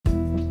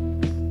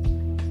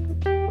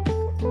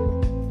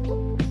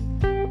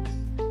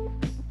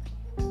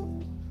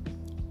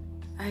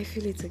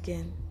feel it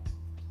again.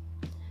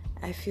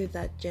 I feel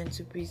that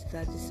gentle breeze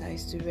that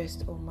decides to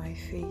rest on my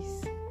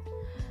face.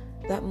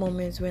 That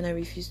moment when I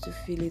refuse to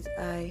feel it,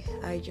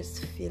 I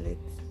just feel it.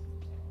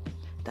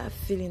 That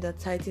feeling that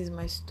tightens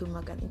my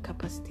stomach and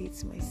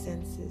incapacitates my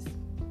senses.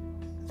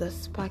 The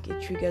spark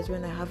it triggers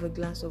when I have a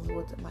glance of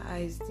what my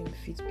eyes deem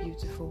fit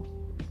beautiful.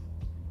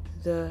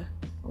 The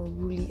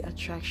unruly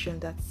attraction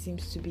that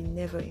seems to be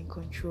never in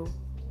control.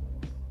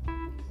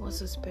 What's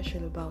so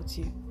special about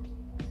you?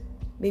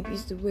 Maybe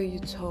it's the way you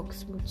talk,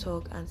 smooth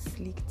talk and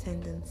sleek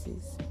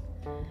tendencies.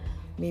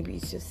 Maybe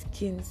it's your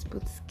skin,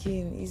 smooth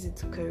skin, easy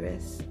to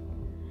caress.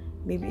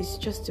 Maybe it's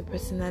just your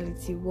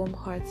personality,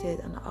 warm-hearted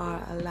and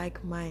our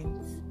alike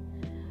minds.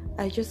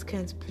 I just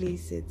can't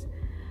place it.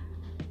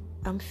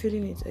 I'm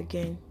feeling it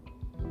again.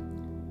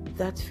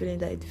 That feeling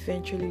that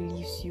eventually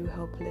leaves you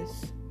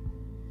helpless.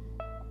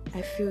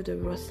 I feel the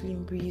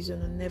rustling breeze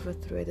on a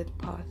never-threaded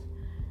path,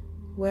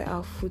 where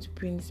our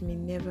footprints may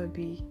never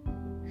be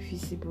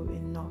visible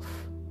enough.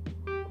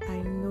 I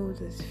know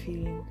this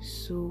feeling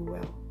so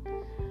well.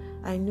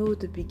 I know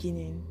the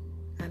beginning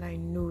and I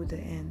know the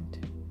end.